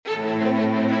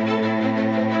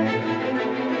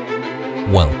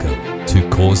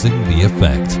Causing the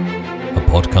Effect, a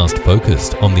podcast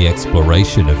focused on the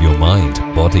exploration of your mind,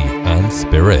 body, and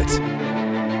spirit.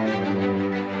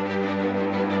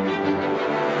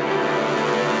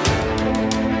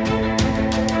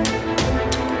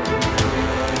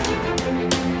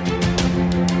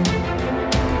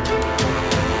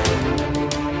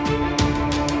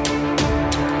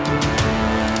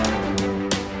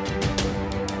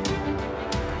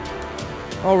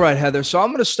 All right, Heather. So I'm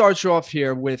going to start you off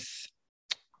here with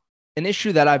an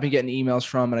issue that I've been getting emails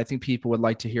from, and I think people would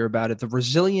like to hear about it: the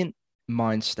resilient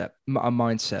mindset.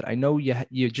 I know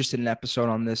you just did an episode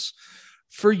on this.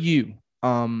 For you,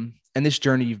 and this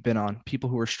journey you've been on, people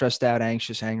who are stressed out,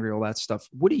 anxious, angry, all that stuff.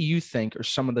 What do you think are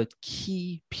some of the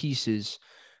key pieces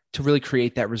to really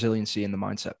create that resiliency in the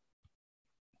mindset?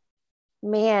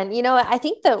 Man, I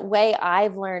think the way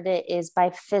I've learned it is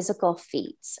by physical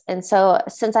feats. And so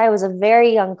since I was a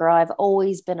very young girl, I've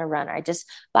always been a runner. I just,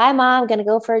 bye mom, going to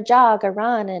go for a jog, a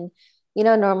run. And,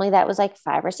 normally that was like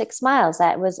 5 or 6 miles.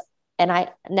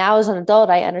 Now as an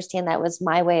adult, I understand that was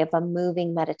my way of a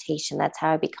moving meditation. That's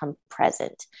how I become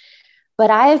present. But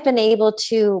I have been able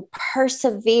to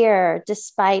persevere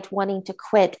despite wanting to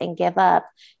quit and give up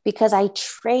because I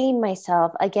train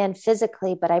myself, again,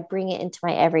 physically, but I bring it into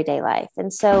my everyday life.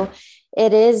 And so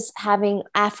it is having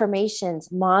affirmations,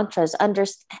 mantras,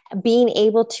 being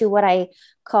able to what I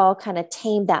call kind of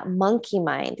tame that monkey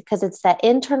mind, because it's that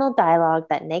internal dialogue,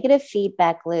 that negative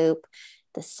feedback loop,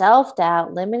 the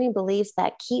self-doubt, limiting beliefs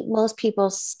that keep most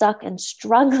people stuck and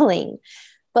struggling.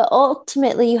 But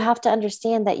ultimately, you have to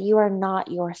understand that you are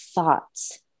not your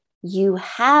thoughts. You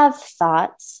have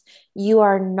thoughts. You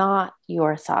are not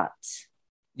your thoughts.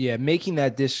 Yeah, making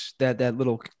that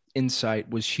little insight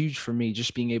was huge for me.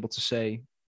 Just being able to say,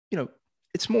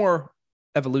 it's more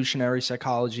evolutionary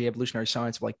psychology, evolutionary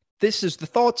science of like, the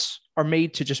thoughts are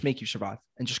made to just make you survive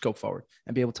and just go forward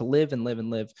and be able to live and live and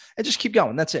live and just keep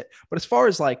going. That's it. But as far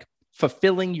as like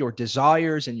fulfilling your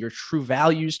desires and your true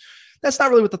values, that's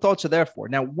not really what the thoughts are there for.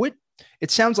 Now,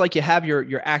 it sounds like you have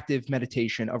your active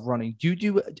meditation of running.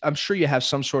 I'm sure you have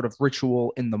some sort of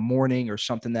ritual in the morning or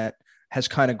something that has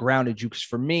kind of grounded you. Because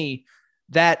for me,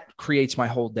 that creates my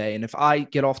whole day. And if I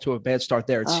get off to a bad start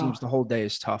there, it seems the whole day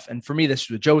is tough. And for me, this is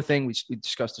the Joe thing. We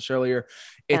discussed this earlier.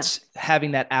 It's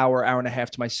having that hour and a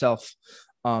half to myself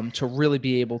to really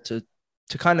be able to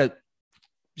kind of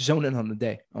zone in on the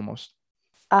day almost.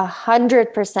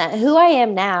 100%. Who I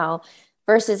am now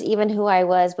versus even who I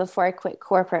was before I quit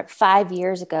corporate 5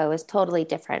 years ago is totally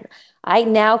different. I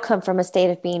now come from a state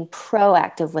of being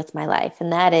proactive with my life,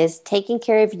 and that is taking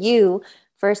care of you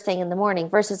first thing in the morning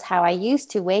versus how I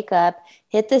used to wake up,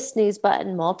 hit the snooze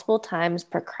button multiple times,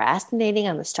 procrastinating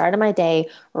on the start of my day,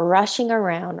 rushing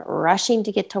around, rushing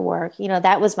to get to work.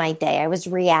 That was my day. I was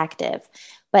reactive.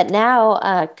 But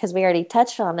now, because we already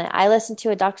touched on it, I listen to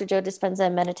a Dr. Joe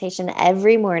Dispenza meditation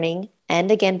every morning and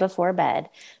again before bed.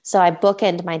 So I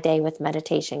bookend my day with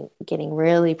meditation, getting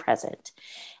really present.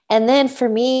 And then for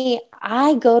me,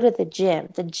 I go to the gym.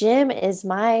 The gym is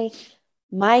my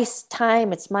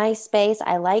time. It's my space.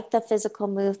 I like the physical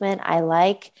movement. I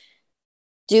like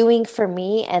doing for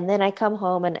me. And then I come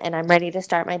home and I'm ready to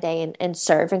start my day and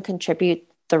serve and contribute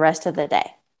the rest of the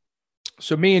day.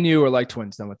 So me and you are like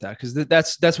twins then with that, because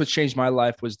that's what changed my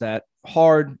life, was that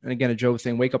hard. And again, a Joe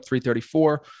thing, wake up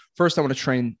 3:34. First, I want to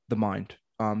train the mind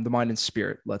and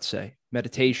spirit, let's say.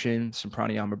 Meditation, some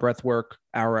pranayama, breath work,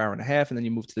 hour and a half, and then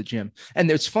you move to the gym. And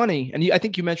it's funny, and I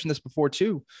think you mentioned this before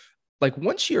too, like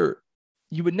once you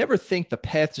would never think the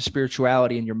path to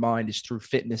spirituality in your mind is through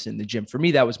fitness in the gym. For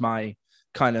me, that was my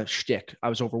kind of shtick. I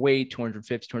was overweight,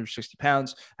 250, 260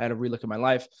 pounds. I had to relook at my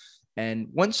life. And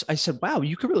once I said, wow,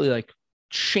 you could really like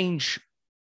change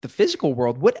the physical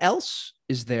world. What else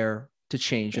is there to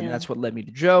change? And that's what led me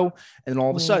to Joe. And then all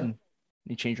of a sudden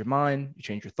you change your mind, you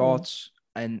change your thoughts,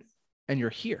 and you're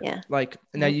here. Yeah. Like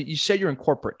now you said you're in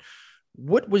corporate.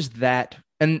 What was that?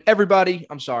 And everybody,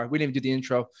 I'm sorry, we didn't even do the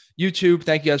intro. YouTube,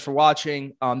 thank you guys for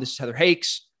watching. This is Heather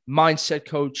Hakes, mindset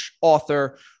coach,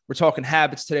 author. We're talking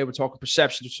habits today. We're talking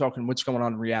perceptions. We're talking what's going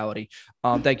on in reality.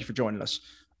 Thank you for joining us.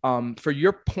 For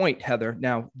your point, Heather,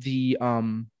 now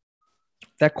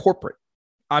that corporate,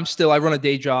 I run a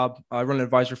day job. I run an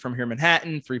advisor firm here in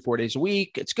Manhattan, 3-4 days a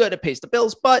week. It's good. It pays the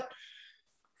bills. But,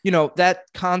 that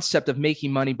concept of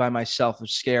making money by myself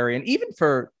is scary. And even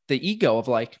for the ego of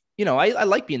like, I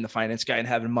like being the finance guy and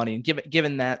having money and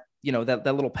given that, that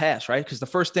little pass, right? Because the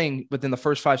first thing within the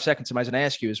first 5 seconds, somebody's going to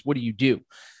ask you is, what do you do?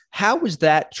 How was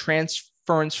that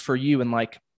transference for you? And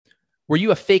like, were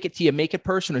you a fake it till you make it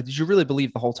person, or did you really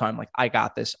believe the whole time, like, I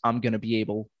got this, I'm going to be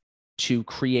able to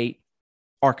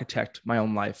architect my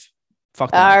own life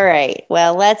Fuck the All right.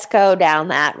 Well, let's go down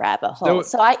that rabbit hole.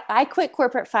 So- So I quit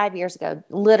corporate 5 years ago,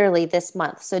 literally this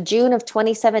month. So June of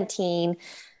 2017,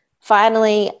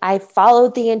 finally, I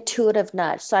followed the intuitive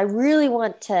nudge. So I really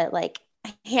want to like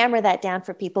hammer that down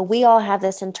for people. We all have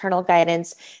this internal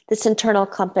guidance, this internal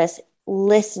compass.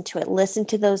 Listen to it. Listen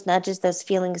to those nudges, those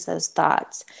feelings, those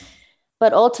thoughts.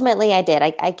 But ultimately, I did.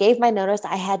 I gave my notice.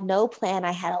 I had no plan.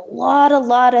 I had a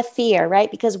lot of fear,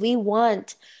 right? Because we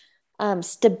want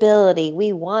stability.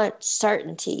 We want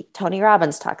certainty. Tony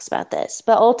Robbins talks about this.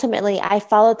 But ultimately, I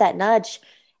followed that nudge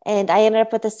and I ended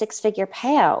up with a 6-figure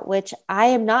payout, which I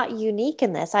am not unique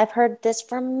in this. I've heard this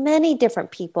from many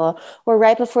different people where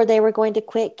right before they were going to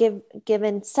quit,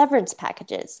 given severance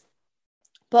packages.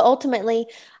 But ultimately,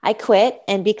 I quit.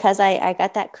 And because I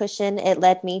got that cushion, it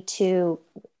led me to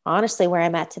honestly where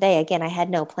I'm at today. Again, I had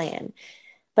no plan.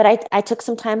 But I took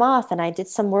some time off and I did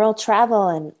some world travel,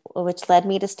 and which led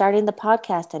me to starting the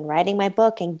podcast and writing my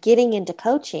book and getting into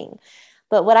coaching.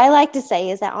 But what I like to say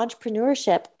is that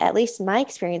entrepreneurship, at least in my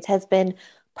experience, has been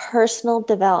personal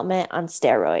development on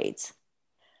steroids.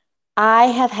 I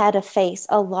have had to face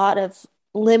a lot of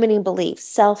limiting beliefs,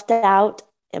 self-doubt,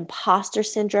 imposter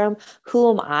syndrome. Who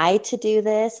am I to do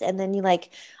this? And then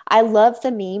I love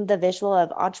the meme, the visual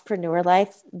of entrepreneur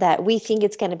life, that we think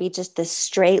it's going to be just this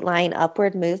straight line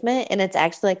upward movement. And it's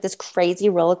actually like this crazy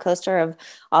roller coaster of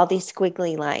all these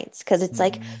squiggly lines. Cause it's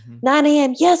like 9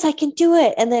 a.m. Yes, I can do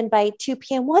it. And then by 2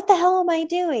 p.m., what the hell am I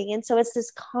doing? And so it's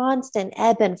this constant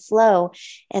ebb and flow.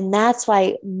 And that's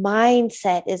why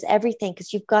mindset is everything.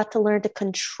 Cause you've got to learn to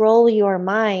control your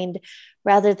mind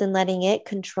rather than letting it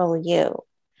control you.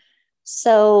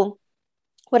 So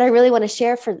what I really want to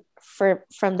share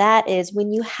from that is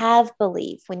when you have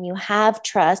belief, when you have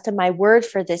trust, and my word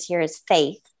for this year is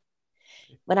faith.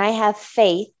 When I have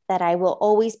faith that I will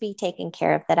always be taken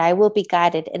care of, that I will be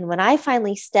guided. And when I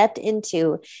finally stepped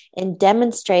into and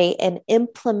demonstrate and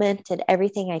implemented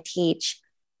everything I teach,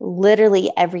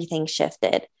 literally everything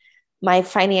shifted. My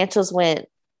financials went,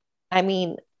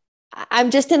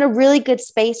 I'm just in a really good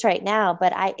space right now,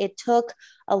 but it took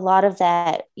a lot of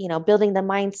that, building the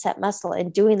mindset muscle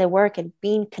and doing the work and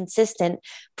being consistent,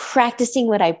 practicing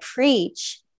what I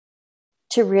preach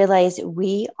to realize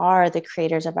we are the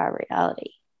creators of our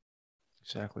reality.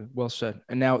 Exactly. Well said.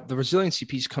 And now the resiliency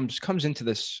piece comes into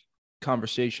this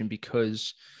conversation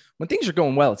because when things are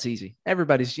going well, it's easy.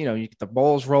 Everybody's, you get the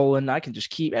balls rolling. I can just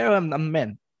keep, I'm a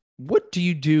man. What do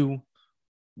you do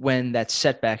when that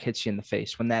setback hits you in the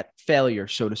face, when that failure,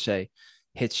 so to say,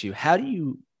 hits you? How do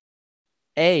you,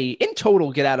 A, in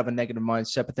total, get out of a negative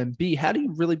mindset, but then B, how do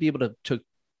you really be able to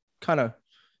kind of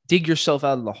dig yourself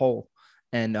out of the hole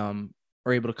and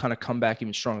are able to kind of come back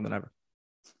even stronger than ever?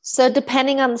 So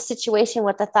depending on the situation,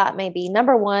 what the thought may be,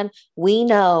 number one, we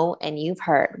know, and you've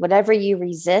heard, whatever you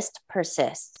resist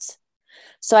persists.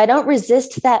 So I don't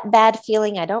resist that bad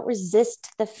feeling. I don't resist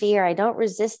the fear. I don't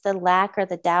resist the lack or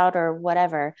the doubt or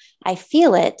whatever. I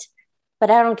feel it,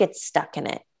 but I don't get stuck in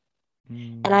it.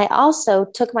 And I also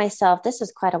took myself, this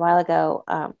was quite a while ago,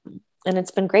 and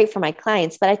it's been great for my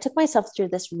clients, but I took myself through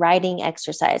this writing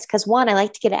exercise because one, I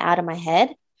like to get it out of my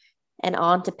head and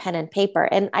onto pen and paper.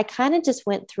 And I kind of just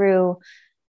went through,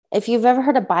 if you've ever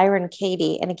heard of Byron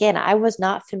Katie, and again, I was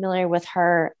not familiar with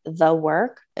the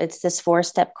work. It's this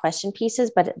 4-step question pieces,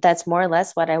 but that's more or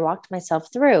less what I walked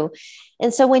myself through.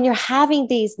 And so when you're having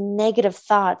these negative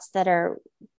thoughts that are,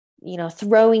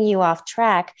 throwing you off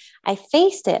track, I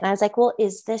faced it and I was like, well,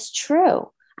 is this true?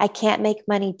 I can't make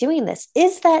money doing this.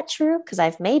 Is that true? Because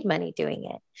I've made money doing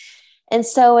it. And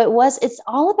so it's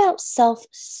all about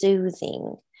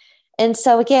self-soothing. And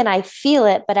so again, I feel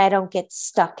it, but I don't get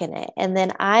stuck in it. And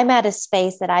then I'm at a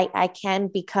space that I can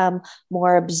become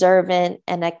more observant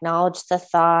and acknowledge the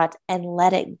thought and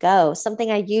let it go.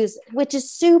 Something I use, which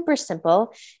is super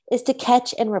simple, is to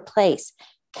catch and replace.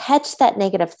 Catch that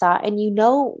negative thought. And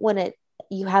when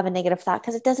you have a negative thought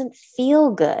because it doesn't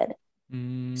feel good.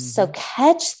 Mm-hmm. So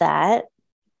catch that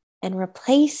and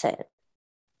replace it.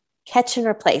 Catch and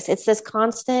replace. It's this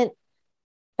constant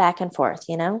back and forth,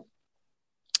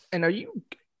 And are you,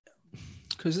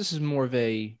 because this is more of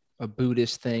a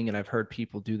Buddhist thing, and I've heard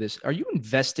people do this, are you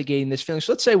investigating this feeling?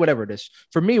 So let's say whatever it is.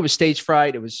 For me, it was stage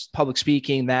fright. It was public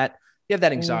speaking, that you have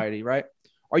that anxiety, right?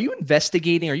 Are you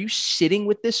investigating? Are you sitting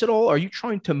with this at all? Are you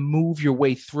trying to move your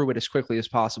way through it as quickly as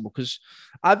possible? Because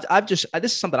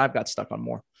this is something I've got stuck on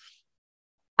more.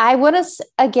 I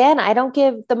don't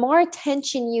give, the more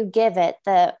attention you give it,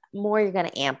 the more you're going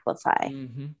to amplify.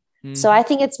 Mm-hmm. Mm-hmm. So I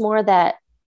think it's more that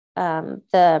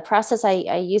the process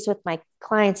I use with my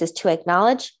clients is to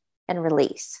acknowledge and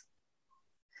release.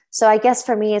 So I guess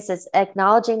for me, it's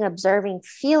acknowledging, observing,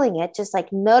 feeling it, just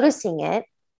like noticing it.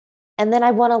 And then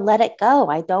I want to let it go.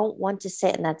 I don't want to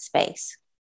sit in that space.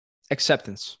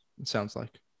 Acceptance, it sounds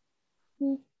like.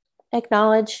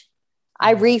 Acknowledge,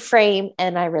 I reframe,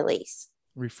 and I release.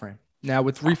 Reframe. Now,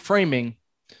 with reframing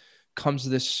comes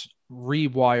this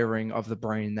rewiring of the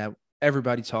brain that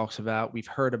everybody talks about. We've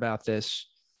heard about this.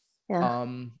 Yeah.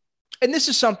 And this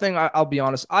is something I'll be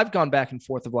honest, I've gone back and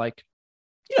forth of like,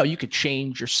 you could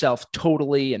change yourself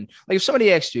totally. And like, if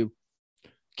somebody asked you,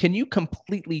 did you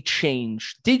completely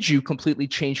change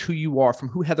who you are from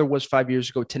who Heather was 5 years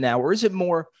ago to now? Or is it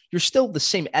more, you're still the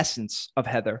same essence of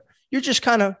Heather? You're just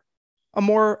kind of a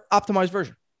more optimized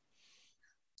version.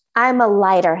 I'm a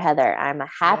lighter Heather. I'm a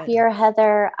happier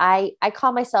Heather. I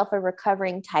call myself a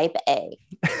recovering type A.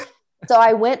 So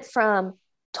I went from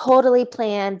totally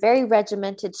planned, very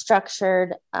regimented,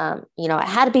 structured, it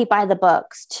had to be by the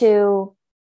books, to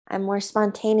I'm more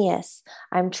spontaneous.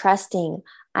 I'm trusting.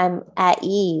 I'm at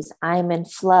ease. I'm in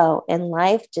flow, and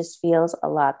life just feels a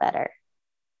lot better.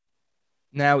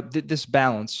 Now, this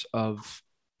balance of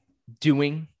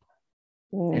doing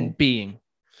and being,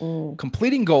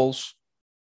 completing goals,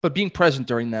 but being present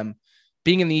during them,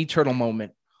 being in the eternal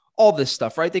moment, all this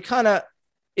stuff, right? They kind of,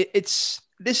 this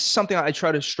is something I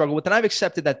try to struggle with. And I've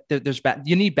accepted that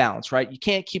you need balance, right? You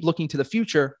can't keep looking to the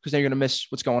future because then you're going to miss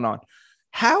what's going on.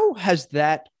 How has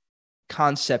that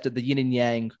concept of the yin and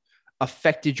yang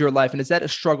affected your life? And is that a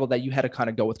struggle that you had to kind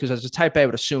of go with? Because as a type A, I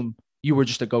would assume you were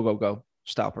just a go, go, go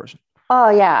style person. Oh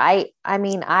yeah. I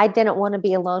mean, I didn't want to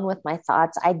be alone with my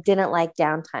thoughts. I didn't like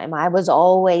downtime. I was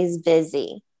always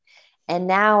busy. And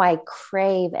now I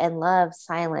crave and love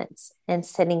silence and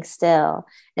sitting still.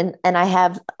 And I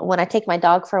have, when I take my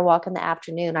dog for a walk in the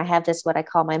afternoon, I have this, what I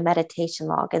call my meditation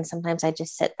log. And sometimes I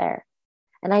just sit there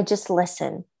and I just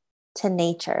listen to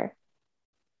nature.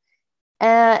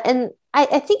 And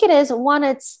I think it is one,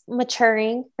 it's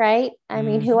maturing, right? I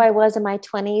mean, who I was in my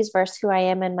 20s versus who I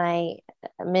am in my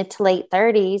mid to late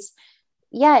 30s.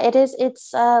 Yeah, it is.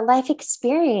 It's a life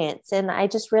experience. And I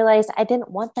just realized I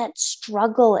didn't want that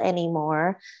struggle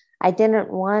anymore. I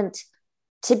didn't want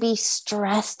to be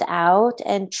stressed out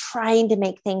and trying to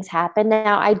make things happen.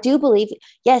 Now, I do believe,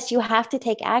 yes, you have to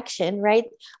take action, right?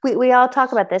 We all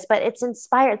talk about this, but it's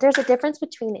inspired. There's a difference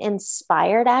between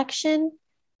inspired action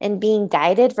and being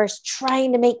guided versus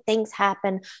trying to make things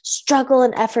happen, struggle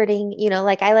and efforting,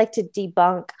 like I like to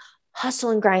debunk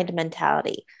hustle and grind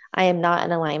mentality. I am not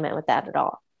in alignment with that at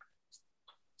all.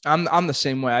 I'm the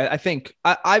same way. I think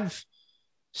I've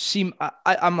seen,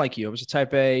 I'm like you. I was a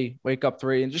type A, wake up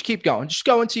 3 and just keep going. Just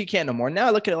go until you can't no more. Now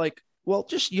I look at it like, well,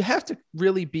 just, you have to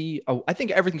really be, I think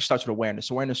everything starts with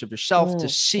awareness of yourself to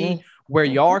see where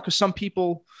you are. Cause some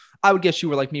people, I would guess you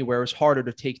were like me, where it was harder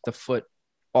to take the foot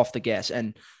off the gas,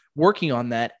 and working on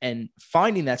that and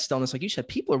finding that stillness. Like you said,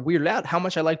 people are weirded out how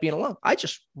much I like being alone. I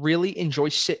just really enjoy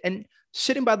sitting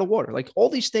by the water. Like all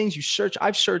these things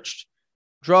I've searched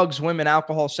drugs, women,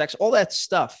 alcohol, sex, all that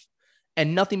stuff.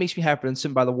 And nothing makes me happier than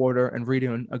sitting by the water and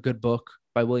reading a good book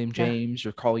by William James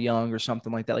or Carl Jung or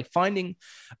something like that. Like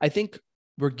I think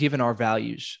we're given our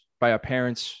values by our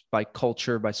parents, by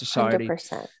culture, by society,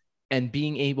 100%. And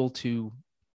being able to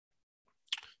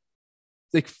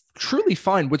like truly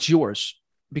find what's yours,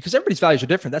 because everybody's values are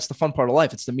different. That's the fun part of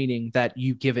life. It's the meaning that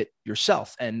you give it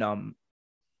yourself. And,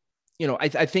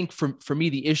 I think for me,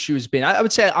 the issue has been, I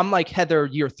would say I'm like Heather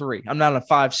year 3. I'm not a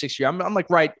 5-6 year. I'm like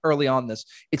right early on this.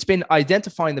 It's been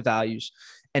identifying the values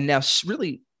and now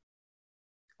really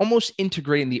almost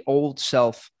integrating the old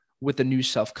self with the new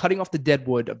self, cutting off the dead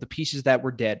wood of the pieces that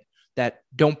were dead, that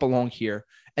don't belong here.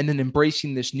 And then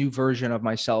embracing this new version of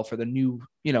myself, or the new,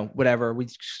 whatever,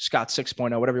 Scott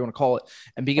 6.0, whatever you want to call it,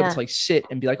 and being able to like sit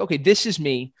and be like, okay, this is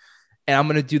me. And I'm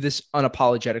going to do this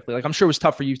unapologetically. Like, I'm sure it was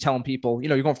tough for you telling people,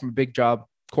 you're going from a big job,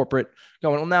 corporate,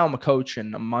 going, well, now I'm a coach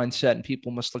and I'm mindset, and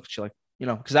people must look at you like,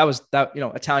 because that was that,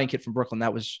 Italian kid from Brooklyn.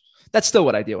 That's still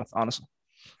what I deal with, honestly.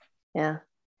 Yeah.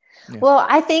 Well,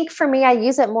 I think for me, I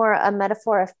use it more a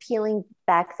metaphor of peeling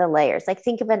back the layers. Like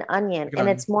think of an onion, and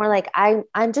it's more like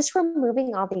I'm just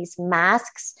removing all these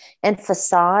masks and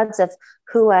facades of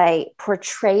who I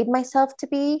portrayed myself to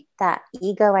be, that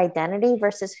ego identity,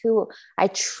 versus who I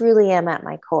truly am at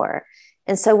my core.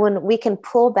 And so when we can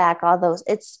pull back all those,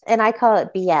 and I call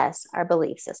it BS, our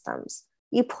belief systems.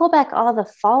 You pull back all the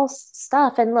false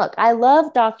stuff. And look, I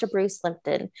love Dr. Bruce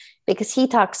Lipton because he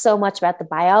talks so much about the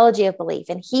biology of belief,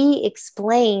 and he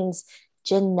explains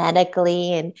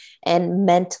genetically and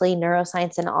mentally,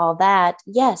 neuroscience and all that.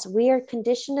 Yes, we are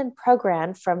conditioned and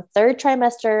programmed from 3rd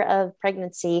trimester of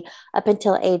pregnancy up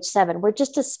until age 7. We're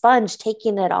just a sponge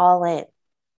taking it all in.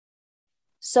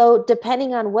 So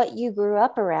depending on what you grew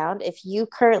up around, if you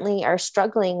currently are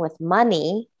struggling with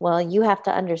money, well, you have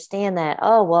to understand that,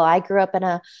 oh, well, I grew up in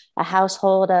a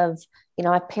household of,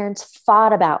 my parents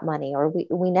fought about money, or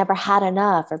we never had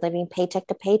enough, or living paycheck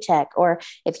to paycheck. Or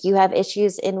if you have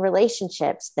issues in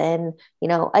relationships, then,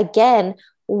 again,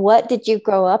 what did you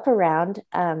grow up around?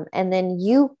 And then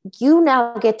you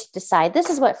now get to decide. This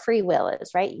is what free will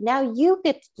is, right? Now you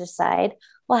get to decide,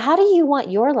 well, how do you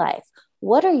want your life?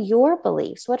 What are your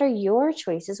beliefs? What are your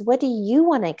choices? What do you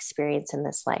want to experience in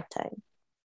this lifetime?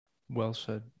 Well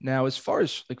said. Now, as far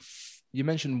as like you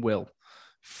mentioned,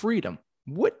 freedom,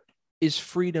 what is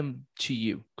freedom to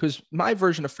you? Because my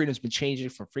version of freedom has been changing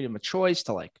from freedom of choice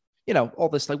to all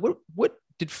this. Like, what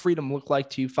did freedom look like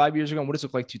to you 5 years ago? And what does it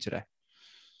look like to you today?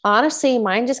 Honestly,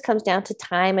 mine just comes down to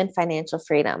time and financial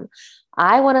freedom.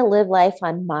 I want to live life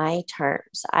on my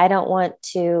terms. I don't want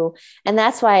to, and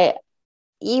that's why,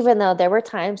 even though there were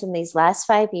times in these last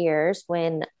 5 years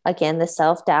when, again, the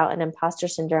self-doubt and imposter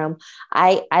syndrome,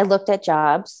 I looked at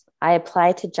jobs, I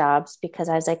applied to jobs because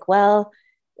I was like, well,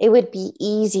 it would be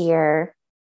easier,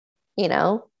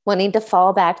 wanting to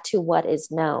fall back to what is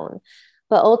known.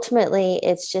 But ultimately,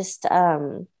 it's just,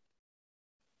 I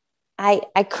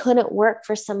couldn't work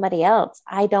for somebody else.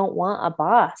 I don't want a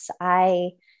boss.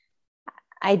 I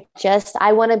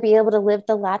want to be able to live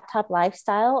the laptop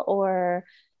lifestyle, or,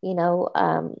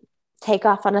 take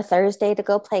off on a Thursday to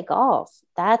go play golf.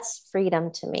 That's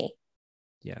freedom to me.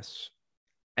 Yes.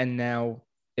 And now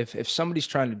if somebody's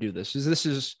trying to do this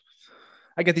is,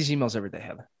 I get these emails every day,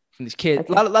 Heather, from these kids,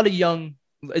 Okay. a lot of young,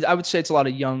 I would say it's a lot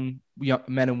of young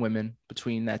men and women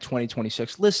between that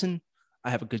 2026. Listen,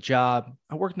 I have a good job.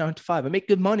 I work 9 to 5. I make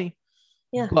good money,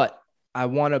 but I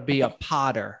want to be a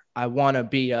potter. I want to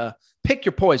be pick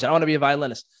your poison. I want to be a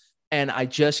violinist, and I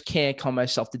just can't calm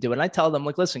myself to do it. And I tell them,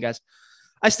 like, listen, guys,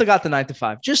 I still got the 9 to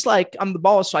 5, just like I'm the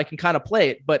boss, so I can kind of play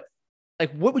it. But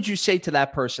like, what would you say to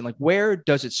that person? Like, where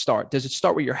does it start? Does it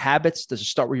start with your habits? Does it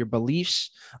start with your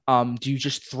beliefs? Do you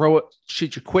just throw it?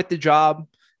 Should you quit the job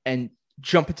and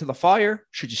jump into the fire?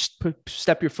 Should you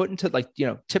step your foot into,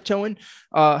 tiptoeing?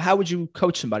 How would you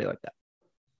coach somebody like that?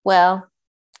 Well,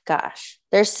 gosh,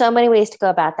 there's so many ways to go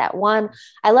about that. One,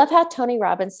 I love how Tony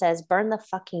Robbins says, burn the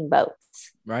fucking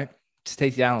boats. Right.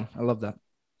 Stacey Allen. I love that.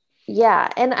 Yeah.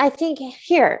 And I think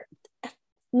here,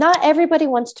 not everybody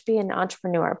wants to be an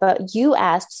entrepreneur, but you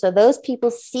asked, so those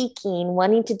people seeking,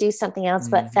 wanting to do something else,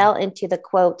 but fell into the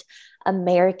quote,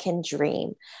 American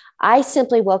dream. I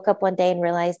simply woke up one day and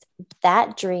realized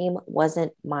that dream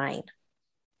wasn't mine.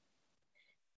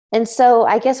 And so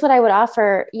I guess what I would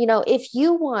offer, if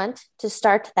you want to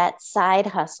start that side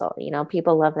hustle,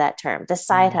 people love that term, the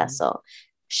side hustle.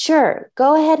 Sure,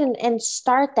 go ahead and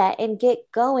start that and get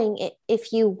going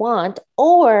if you want,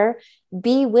 or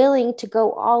be willing to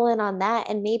go all in on that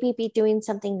and maybe be doing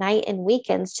something night and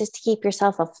weekends just to keep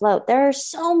yourself afloat. There are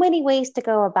so many ways to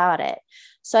go about it.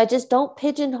 So I just don't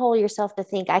pigeonhole yourself to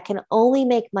think I can only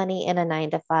make money in a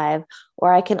 9 to 5,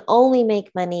 or I can only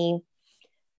make money,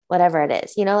 whatever it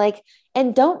is,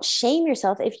 and don't shame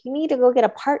yourself. If you need to go get a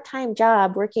part-time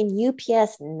job working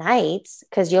UPS nights,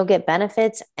 because you'll get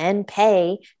benefits and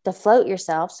pay to float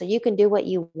yourself so you can do what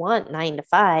you want 9 to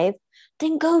 5,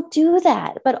 then go do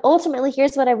that. But ultimately,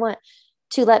 here's what I want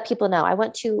to let people know.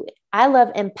 I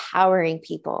love empowering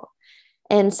people.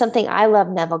 And something I love,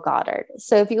 Neville Goddard.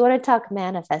 So if you want to talk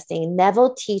manifesting,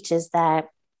 Neville teaches that,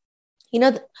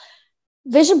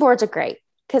 vision boards are great,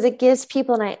 because it gives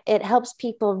people, and it helps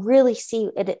people really see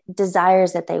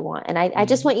desires that they want. And I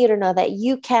just want you to know that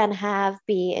you can have,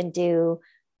 be, and do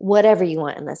whatever you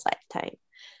want in this lifetime.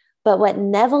 But what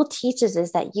Neville teaches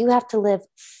is that you have to live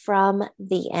from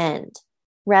the end.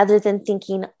 Rather than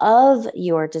thinking of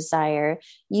your desire,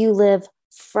 you live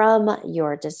from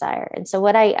your desire. And so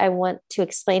what I want to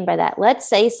explain by that, let's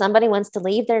say somebody wants to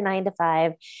leave their 9 to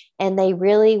 5 and they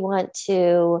really want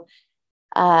to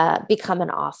become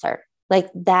an author. Like,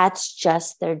 that's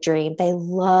just their dream. They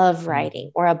love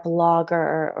writing, or a blogger,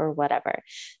 or whatever.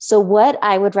 So what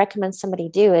I would recommend somebody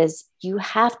do is you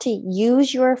have to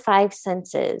use your 5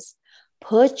 senses.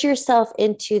 Put yourself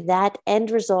into that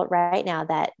end result right now,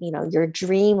 that, your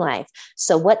dream life.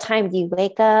 So what time do you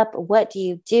wake up? What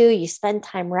do? You spend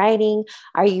time writing.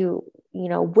 Are you,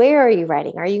 where are you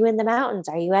writing? Are you in the mountains?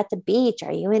 Are you at the beach?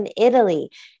 Are you in Italy?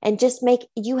 And just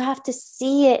you have to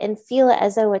see it and feel it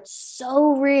as though it's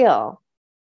so real.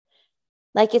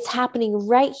 Like it's happening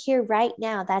right here, right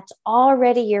now. That's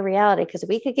already your reality, because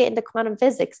we could get into quantum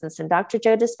physics and some Dr.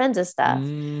 Joe Dispenza stuff.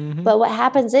 But what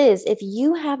happens is, if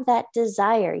you have that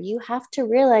desire, you have to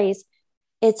realize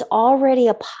it's already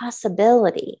a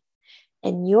possibility.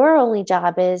 And your only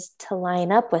job is to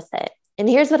line up with it. And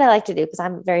here's what I like to do because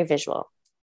I'm very visual.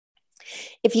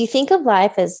 If you think of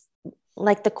life as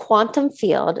like the quantum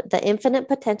field, the infinite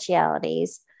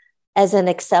potentialities as an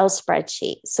Excel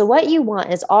spreadsheet. So what you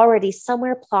want is already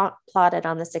somewhere plotted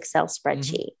on this Excel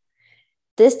spreadsheet.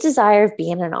 Mm-hmm. This desire of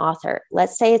being an author,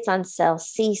 let's say it's on cell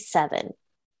C7.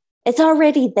 It's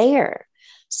already there.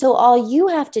 So all you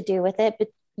have to do with it, but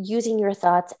using your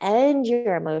thoughts and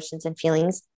your emotions and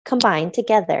feelings combined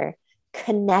together,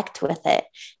 connect with it.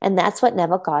 And that's what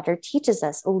Neville Goddard teaches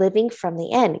us, living from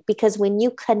the end. Because when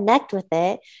you connect with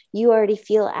it, you already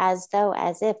feel as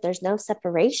if there's no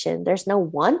separation, there's no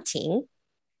wanting.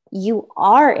 You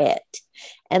are it.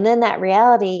 And then that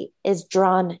reality is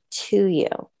drawn to you.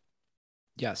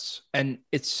 Yes. And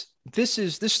this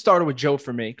started with Joe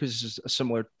for me, because this is a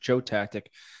similar Joe tactic.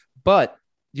 But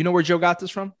you know where Joe got this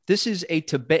from? This is a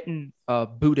Tibetan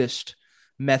Buddhist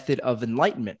method of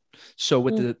enlightenment. So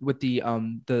what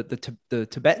the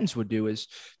Tibetans would do is,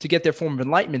 to get their form of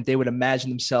enlightenment, they would imagine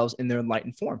themselves in their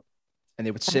enlightened form, and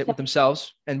they would sit with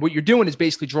themselves. And what you're doing is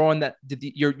basically drawing that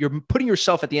you're putting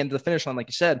yourself at the end of the finish line, like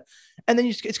you said, and then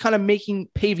it's kind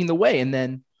of paving the way. And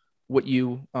then what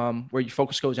you where your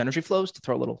focus goes, energy flows, to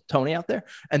throw a little Tony out there,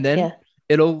 and then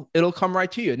it'll come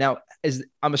right to you. Now,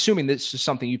 I'm assuming this is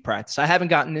something you practice. I haven't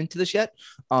gotten into this yet.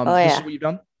 This is what you've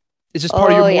done. Is this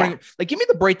part of your morning? Yeah. Like, give me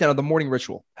the breakdown of the morning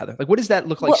ritual, Heather. Like, what does that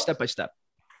look like step by step?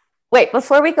 Wait,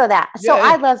 before we go that. So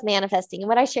I love manifesting. And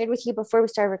what I shared with you before we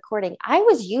started recording, I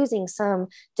was using some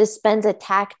Dispenza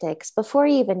tactics before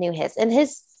he even knew his. And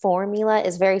his formula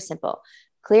is very simple.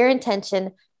 Clear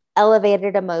intention,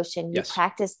 elevated emotion. You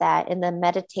practice that in the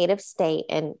meditative state,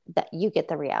 and that you get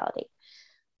the reality.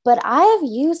 But I have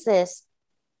used this.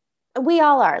 We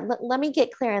all are. Let me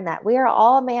get clear on that. We are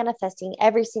all manifesting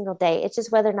every single day. It's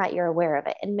just whether or not you're aware of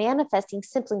it. And manifesting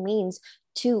simply means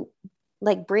to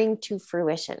bring to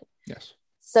fruition. Yes.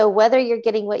 So whether you're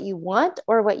getting what you want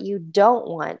or what you don't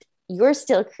want, you're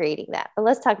still creating that. But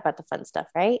let's talk about the fun stuff,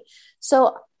 right?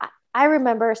 So I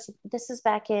remember, this is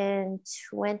back in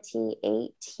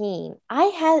 2018.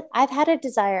 I've had a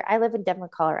desire. I live in Denver,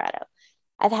 Colorado.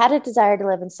 I've had a desire to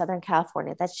live in Southern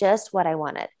California. That's just what I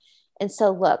wanted. And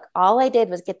so look, all I did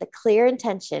was get the clear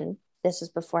intention. This was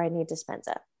before I knew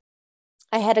Dispenza.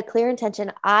 I had a clear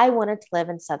intention. I wanted to live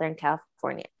in Southern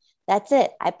California. That's it.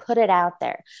 I put it out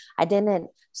there. I didn't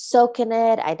soak in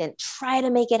it. I didn't try to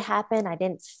make it happen. I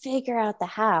didn't figure out the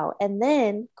how. And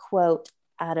then, quote,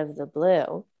 out of the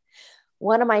blue,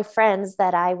 one of my friends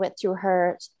that I went through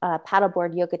her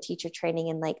paddleboard yoga teacher training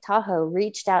in Lake Tahoe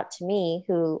reached out to me,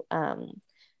 who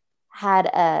had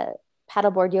a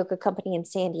paddleboard yoga company in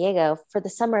San Diego for the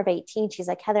summer of 18. She's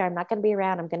like, Heather, I'm not going to be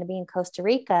around. I'm going to be in Costa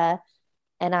Rica.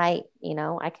 And I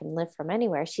can live from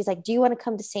anywhere. She's like, do you want to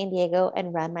come to San Diego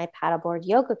and run my paddleboard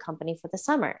yoga company for the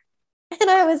summer? And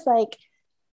I was like,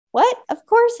 what? Of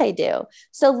course I do.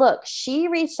 So look, she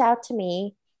reached out to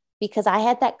me because I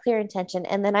had that clear intention.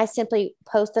 And then I simply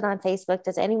posted on Facebook,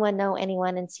 does anyone know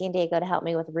anyone in San Diego to help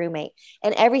me with a roommate?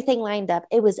 And everything lined up.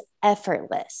 It was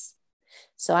effortless.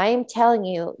 So I am telling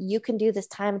you, you can do this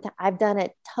time. I've done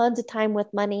it tons of time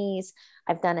with monies.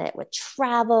 I've done it with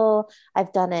travel.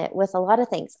 I've done it with a lot of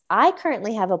things. I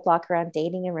currently have a block around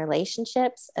dating and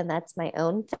relationships, and that's my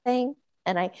own thing.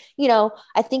 And I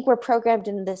think we're programmed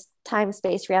in this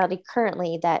time-space reality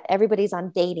currently that everybody's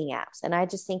on dating apps. And I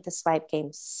just think the swipe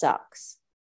game sucks.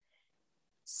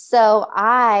 So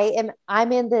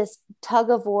I'm in this tug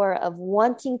of war of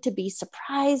wanting to be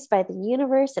surprised by the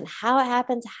universe and how it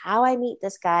happens, how I meet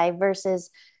this guy versus,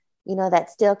 that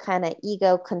still kind of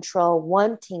ego control,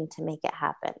 wanting to make it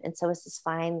happen. And so it's this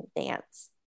fine dance.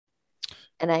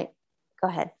 And go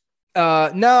ahead.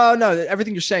 No,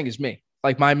 everything you're saying is me.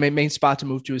 Like, my main spot to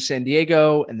move to is San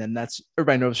Diego. And then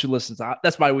everybody knows who listens.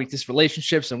 That's my weakness,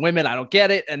 relationships and women. I don't get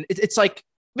it. And it's like,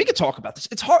 we could talk about this.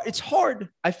 It's hard.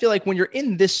 I feel like when you're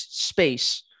in this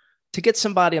space to get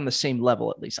somebody on the same level,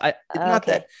 at least not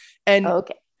that. And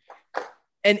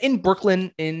in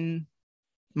Brooklyn, in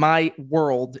my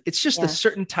world, it's just a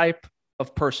certain type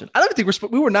of person. I don't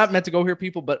think we were not meant to go here,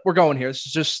 people, but we're going here. This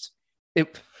is just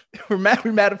it. We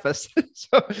manifested.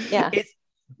 So it's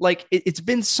like, it's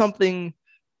been something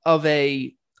of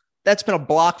that's been a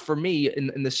block for me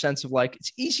in the sense of, like,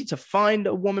 it's easy to find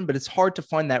a woman, but it's hard to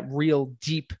find that real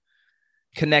deep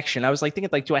connection. I was thinking,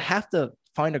 do I have to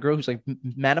find a girl who's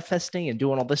manifesting and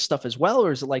doing all this stuff as well?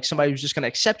 Or is it like somebody who's just going to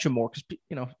accept you more? Cause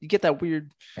you get that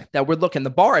weird look in the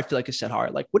bar. I feel like it's set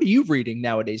hard. Like, what are you reading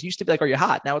nowadays? It used to be like, are you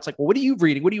hot? Now it's like, well, what are you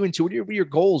reading? What are you into? What are your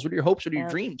goals? What are your hopes? What are your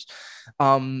dreams?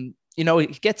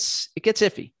 It gets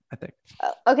iffy. I think.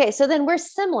 Okay, so then we're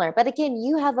similar, but again,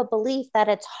 you have a belief that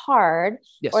it's hard,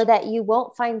 Yes. or that you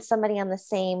won't find somebody on the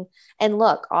same. And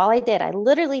look, I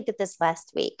literally did this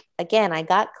last week. Again, I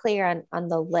got clear on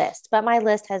the list, but my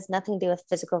list has nothing to do with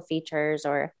physical features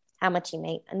or how much you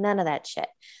make, none of that shit.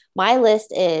 My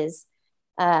list is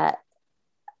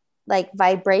like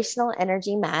vibrational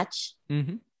energy match,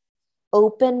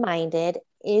 open-minded,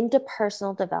 into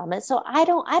personal development. So I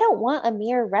don't want a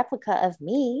mere replica of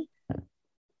me.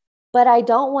 But I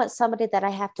don't want somebody that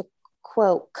I have to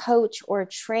quote coach or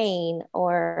train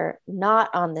or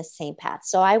not on the same path.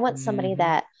 So I want somebody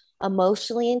that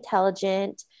emotionally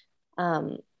intelligent,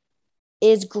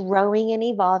 is growing and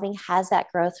evolving, has that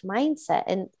growth mindset.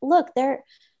 And look,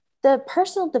 the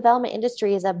personal development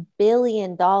industry is $1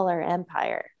 billion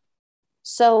empire.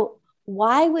 So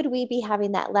why would we be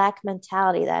having that lack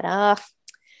mentality that,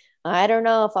 I don't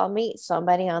know if I'll meet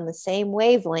somebody on the same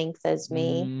wavelength as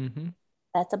me.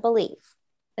 That's a belief.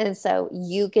 And so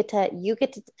you get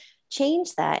to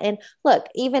change that. And look,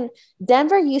 even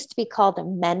Denver used to be called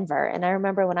Menver. And I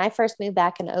remember when I first moved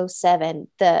back in 2007,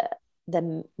 the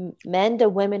men to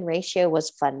women ratio was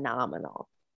phenomenal.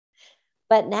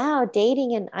 But now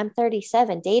dating, and I'm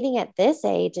 37, dating at this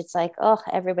age, it's like, oh,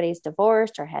 everybody's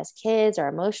divorced or has kids or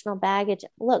emotional baggage.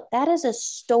 Look, that is a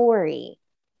story.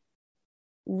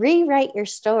 Rewrite your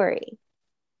story.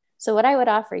 So what I would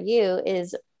offer you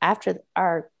is, after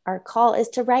our call, is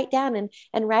to write down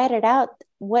and write it out,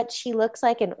 what she looks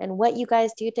like and what you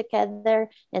guys do together,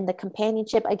 and the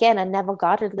companionship. Again, a Neville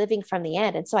Goddard living from the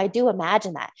end. And so I do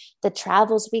imagine that the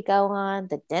travels we go on,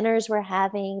 the dinners we're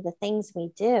having, the things we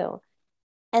do,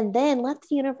 and then let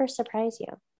the universe surprise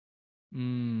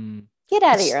you. Get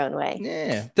out of your own way.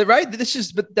 Yeah. This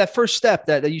is that first step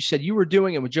that you said you were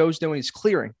doing and what Joe's doing is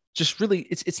clearing. Just really,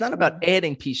 it's not about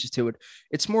adding pieces to it.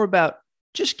 It's more about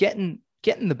just getting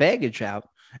the baggage out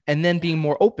and then being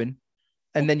more open.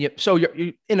 And then you're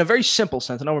in a very simple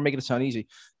sense. I know we're making it sound easy,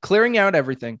 clearing out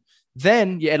everything.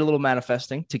 Then you add a little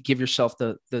manifesting to give yourself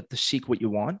the seek what you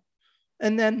want.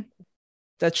 And then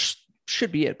that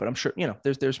should be it. But I'm sure,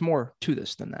 there's more to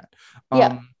this than that.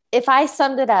 Yeah. If I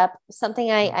summed it up,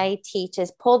 something I teach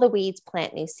is pull the weeds,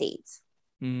 plant new seeds.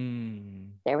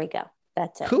 There we go.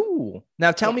 That's it. Cool.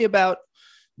 Now tell me about,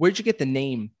 where'd you get the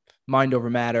name Mind Over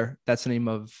Matter? That's the name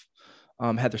of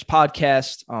Heather's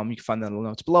podcast. You can find that in the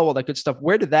notes below, all that good stuff.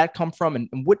 Where did that come from? And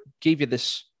what gave you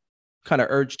this kind of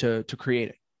urge to create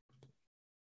it?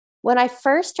 When I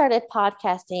first started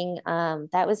podcasting,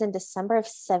 that was in December of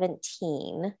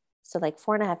 2017. So like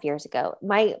 4.5 years ago.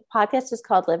 My podcast was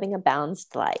called Living a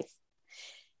Balanced Life.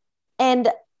 And,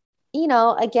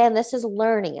 again, this is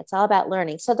learning. It's all about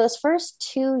learning. So those first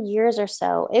 2 years or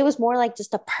so, it was more like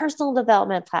just a personal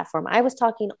development platform. I was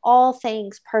talking all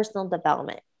things personal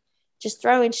development, just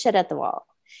throwing shit at the wall.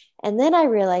 And then I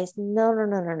realized, no.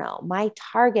 My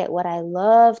target, what I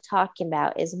love talking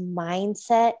about, is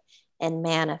mindset and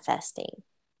manifesting.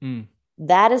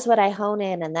 That is what I hone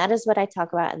in, and that is what I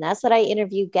talk about. And that's what I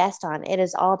interview guests on. It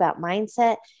is all about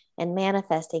mindset and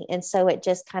manifesting. And so it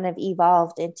just kind of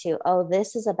evolved into,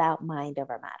 this is about mind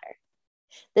over matter.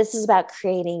 This is about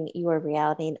creating your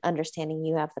reality and understanding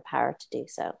you have the power to do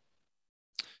so.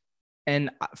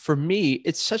 And for me,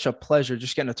 it's such a pleasure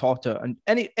just getting to talk to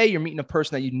you're meeting a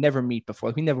person that you never meet before.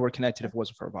 Like, we never were connected if it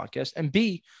wasn't for a podcast. And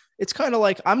B, it's kind of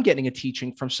like I'm getting a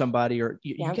teaching from somebody, or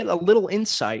you get a little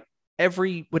insight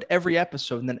with every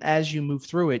episode. And then as you move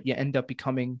through it, you end up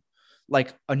becoming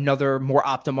like another more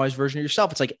optimized version of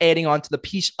yourself. It's like adding on to the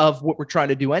piece of what we're trying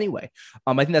to do anyway.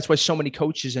 I think that's why so many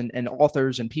coaches and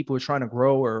authors and people who are trying to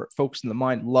grow or focus in the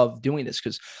mind love doing this.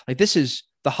 Cause like, this is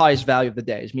the highest value of the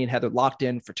day, is me and Heather locked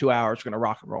in for 2 hours. We're going to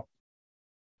rock and roll.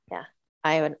 Yeah,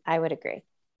 I would agree.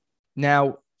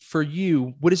 Now for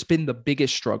you, what has been the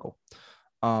biggest struggle?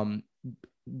 It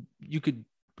could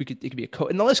be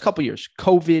in the last couple of years.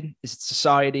 COVID, is it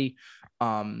society?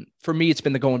 For me, it's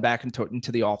been the going back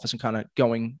into the office and kind of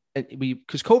going,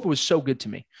 because COVID was so good to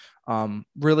me.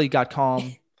 Really got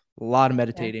calm, a lot of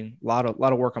meditating, a lot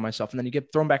of work on myself. And then you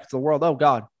get thrown back into the world. Oh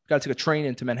God, got to take a train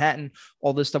into Manhattan,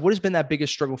 all this stuff. What has been that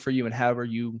biggest struggle for you, and how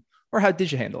did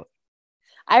you handle it?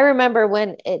 I remember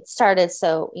when it started.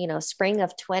 So, spring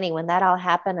of 20, when that all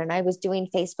happened, and I was doing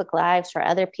Facebook Lives for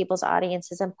other people's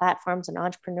audiences and platforms and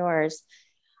entrepreneurs.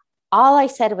 All I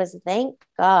said was, thank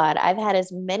God I've had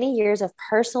as many years of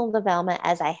personal development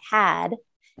as I had,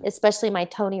 especially my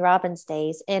Tony Robbins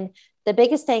days. And the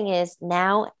biggest thing is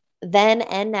now, then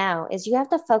and now, is you have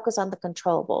to focus on the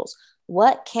controllables.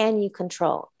 What can you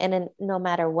control? And no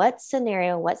matter what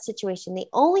scenario, what situation, the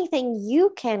only thing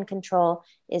you can control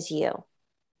is you.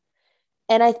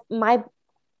 And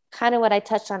kind of what I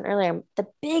touched on earlier, the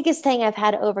biggest thing I've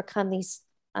had to overcome these,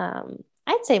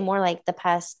 I'd say more like the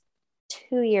past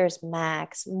 2 years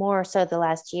max, more so the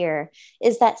last year,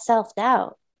 is that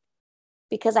self-doubt.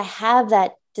 Because I have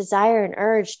that desire and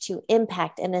urge to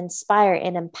impact and inspire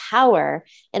and empower.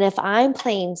 And if I'm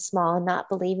playing small and not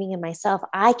believing in myself,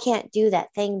 I can't do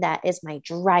that thing that is my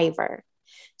driver.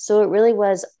 So it really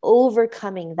was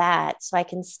overcoming that so I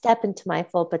can step into my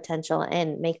full potential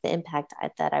and make the impact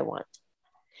that I want.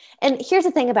 And here's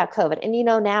the thing about COVID. And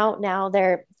now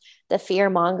the fear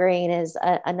mongering is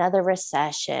another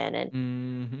recession.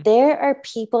 And there are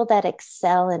people that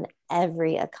excel in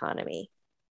every economy.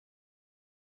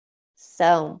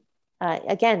 So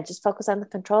again, just focus on the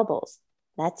controllables.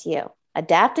 That's you.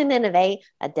 Adapt and innovate,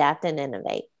 adapt and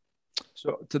innovate.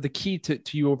 So the key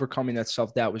to you overcoming that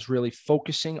self-doubt was really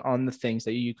focusing on the things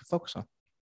that you could focus on.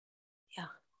 Yeah.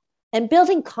 And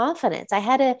building confidence. I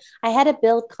had to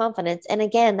build confidence. And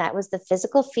again, that was the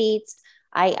physical feats.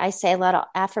 I say a lot of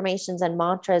affirmations and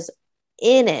mantras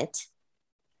in it,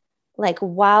 like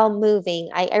while moving.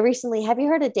 I recently, have you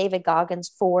heard of David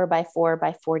Goggins'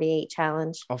 4x4x48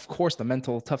 challenge? Of course, the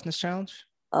mental toughness challenge.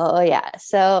 Oh yeah.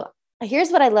 So here's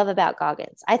what I love about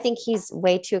Goggins. I think he's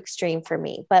way too extreme for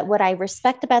me, but what I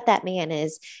respect about that man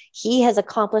is he has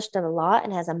accomplished a lot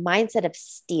and has a mindset of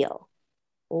steel.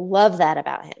 Love that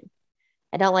about him.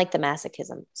 I don't like the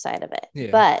masochism side of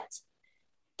it, but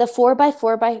the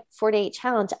 4x4x48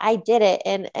 challenge, I did it.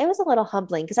 And it was a little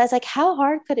humbling because I was like, how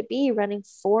hard could it be running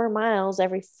 4 miles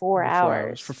every 4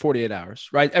 hours? For 48 hours,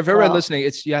 right? If everybody listening,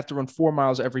 you have to run 4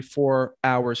 miles every 4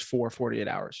 hours for 48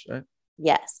 hours, right?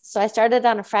 Yes. So I started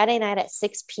on a Friday night at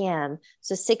 6 p.m.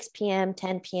 So 6 p.m.,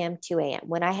 10 p.m., 2 a.m.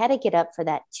 When I had to get up for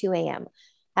that 2 a.m.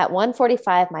 at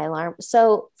 1:45, my alarm.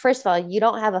 So first of all, you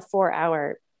don't have a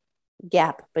 4-hour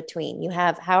gap between. You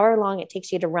have however long it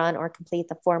takes you to run or complete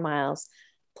the 4 miles,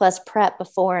 plus prep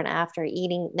before and after,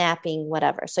 eating, napping,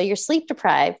 whatever. So you're sleep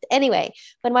deprived. Anyway,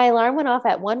 when my alarm went off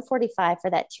at 1:45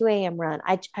 for that 2 a.m. run,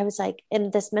 I was like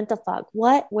in this mental fog.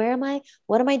 What? Where am I?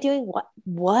 What am I doing?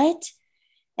 What?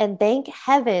 And thank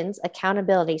heavens,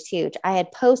 accountability is huge. I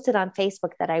had posted on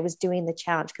Facebook that I was doing the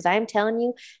challenge because I am telling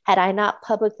you, had I not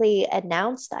publicly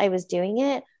announced I was doing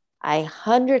it, I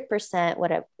 100%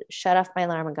 would have shut off my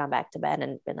alarm and gone back to bed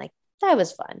and been like, that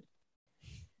was fun.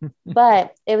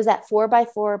 But it was that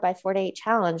 4x4x48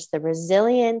 challenge, the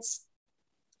resilience,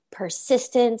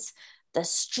 persistence, the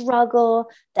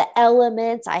struggle, the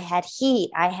elements. I had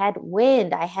heat, I had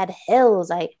wind, I had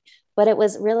hills, but it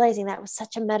was realizing that was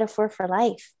such a metaphor for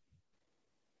life.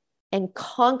 And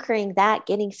conquering that,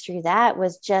 getting through that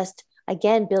was just,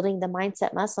 again, building the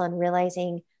mindset muscle and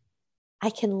realizing I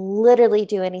can literally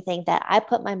do anything that I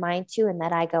put my mind to and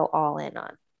that I go all in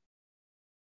on.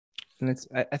 And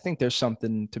I think there's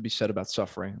something to be said about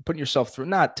suffering, putting yourself through,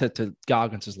 not to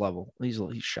Goggins' level. He's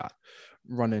shot,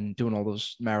 running, doing all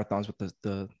those marathons with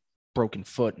the broken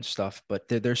foot and stuff, but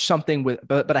there's something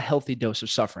but a healthy dose of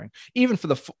suffering, even for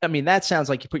that sounds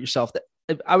like you put yourself,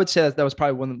 I would say that was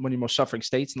probably one of your most suffering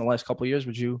states in the last couple of years.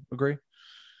 Would you agree?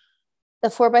 The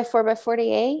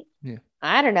 4x4x48? Yeah.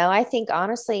 I don't know. I think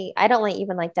honestly, I don't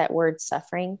even like that word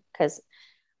suffering, because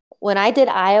when I did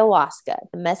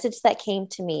ayahuasca, the message that came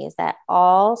to me is that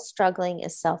all struggling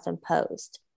is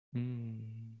self-imposed. And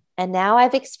now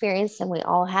I've experienced, and we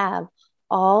all have,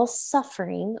 all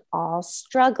suffering, all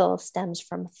struggle stems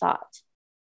from thought.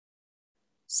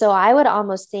 So I would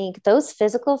almost think those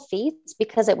physical feats,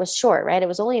 because it was short, right? It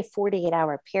was only a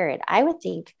 48-hour period. I would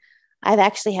think I've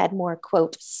actually had more,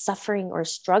 quote, suffering or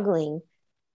struggling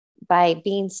by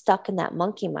being stuck in that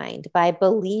monkey mind, by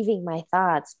believing my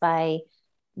thoughts, by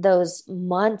those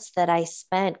months that I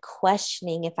spent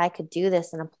questioning if I could do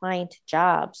this and applying to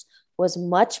jobs was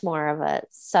much more of a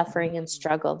suffering and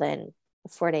struggle than a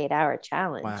 48-hour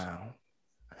challenge. Wow.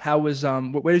 How was,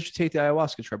 where did you take the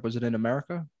ayahuasca trip? Was it in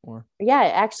America or? Yeah,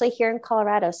 actually here in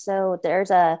Colorado. So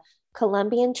there's a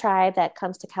Colombian tribe that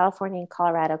comes to California and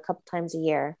Colorado a couple times a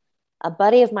year. A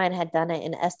buddy of mine had done it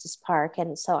in Estes Park.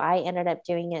 And so I ended up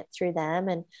doing it through them.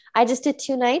 And I just did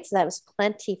 2 nights. That was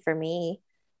plenty for me.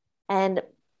 And,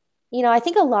 I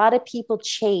think a lot of people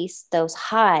chase those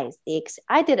highs.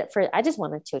 I did it I just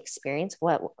wanted to experience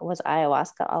what was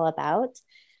ayahuasca all about.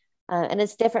 And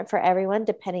it's different for everyone,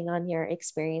 depending on your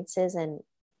experiences and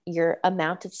your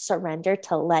amount of surrender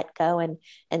to let go and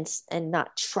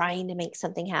not trying to make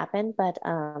something happen. But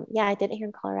yeah, I did it here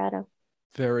in Colorado.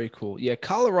 Very cool. Yeah.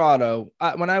 Colorado,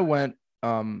 when I went,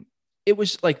 it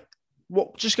was like,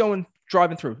 just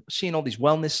driving through, seeing all these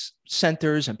wellness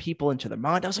centers and people into their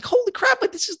mind. I was like, holy crap,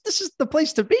 like this is the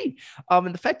place to be.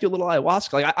 And the fact you're a little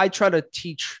ayahuasca, like I try to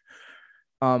teach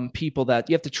people that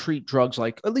you have to treat drugs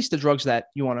like, at least the drugs that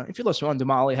you want to, if you listen, you want to do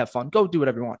Molly, have fun, go do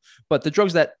whatever you want. But the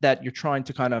drugs that you're trying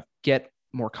to kind of get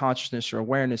more consciousness or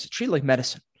awareness, treat it like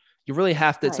medicine. You really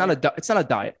have to, it's not a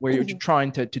diet where you're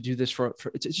trying to do this for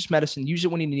it's just medicine. Use it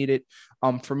when you need it.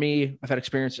 For me, I've had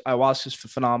experience. Ayahuasca is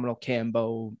phenomenal.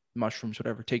 Kambo, mushrooms,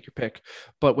 whatever, take your pick.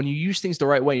 But when you use things the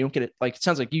right way, you don't get it. Like, it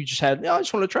sounds like you just had, I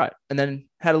just wanted to try it. And then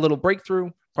had a little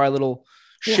breakthrough, probably a little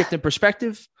shift in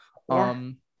perspective.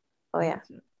 Yeah.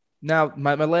 Now,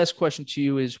 my last question to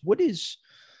you is, this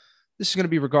is going to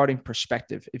be regarding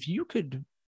perspective. If you could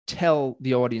tell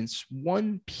the audience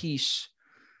one piece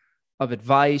of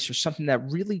advice or something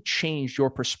that really changed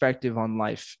your perspective on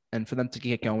life and for them to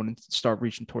get going and start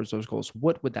reaching towards those goals,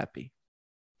 what would that be?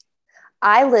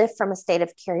 I live from a state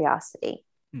of curiosity.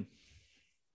 And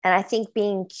I think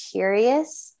being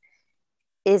curious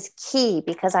is key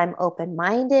because I'm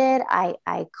open-minded.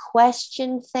 I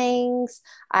question things.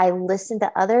 I listen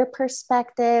to other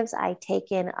perspectives. I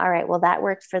take in, all right, well, that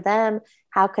worked for them.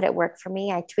 How could it work for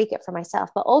me? I tweak it for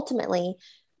myself. But ultimately,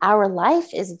 our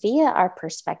life is via our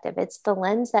perspective. It's the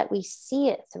lens that we see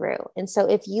it through. And so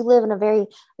if you live in a very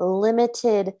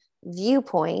limited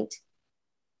viewpoint,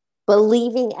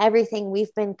 believing everything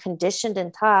we've been conditioned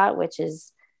and taught, which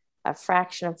is a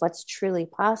fraction of what's truly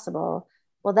possible,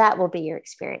 well, that will be your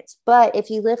experience. But if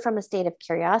you live from a state of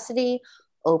curiosity,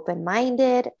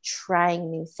 open-minded, trying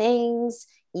new things,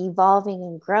 evolving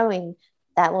and growing,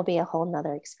 that will be a whole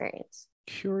nother experience.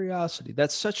 Curiosity.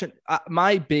 That's such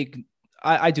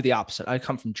I do the opposite. I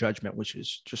come from judgment, which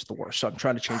is just the worst. So I'm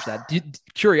trying to change that.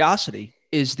 Curiosity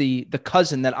is the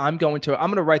cousin that I'm going to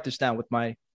write this down with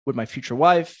my future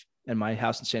wife and my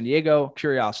house in San Diego.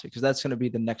 Curiosity, because that's going to be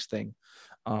the next thing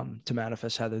to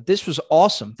manifest, Heather. This was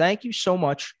awesome. Thank you so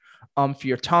much for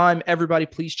your time. Everybody,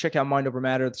 please check out Mind Over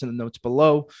Matter. It's in the notes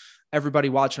below. Everybody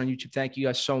watching on YouTube, thank you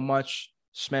guys so much.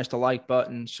 Smash the like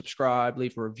button, subscribe,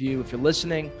 leave a review if you're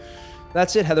listening.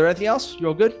 That's it, Heather. Anything else? You're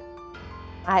all good?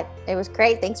 It was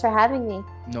great. Thanks for having me.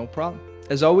 No problem.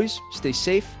 As always, stay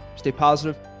safe, stay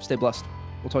positive, stay blessed.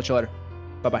 We'll talk to you later.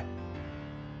 Bye-bye.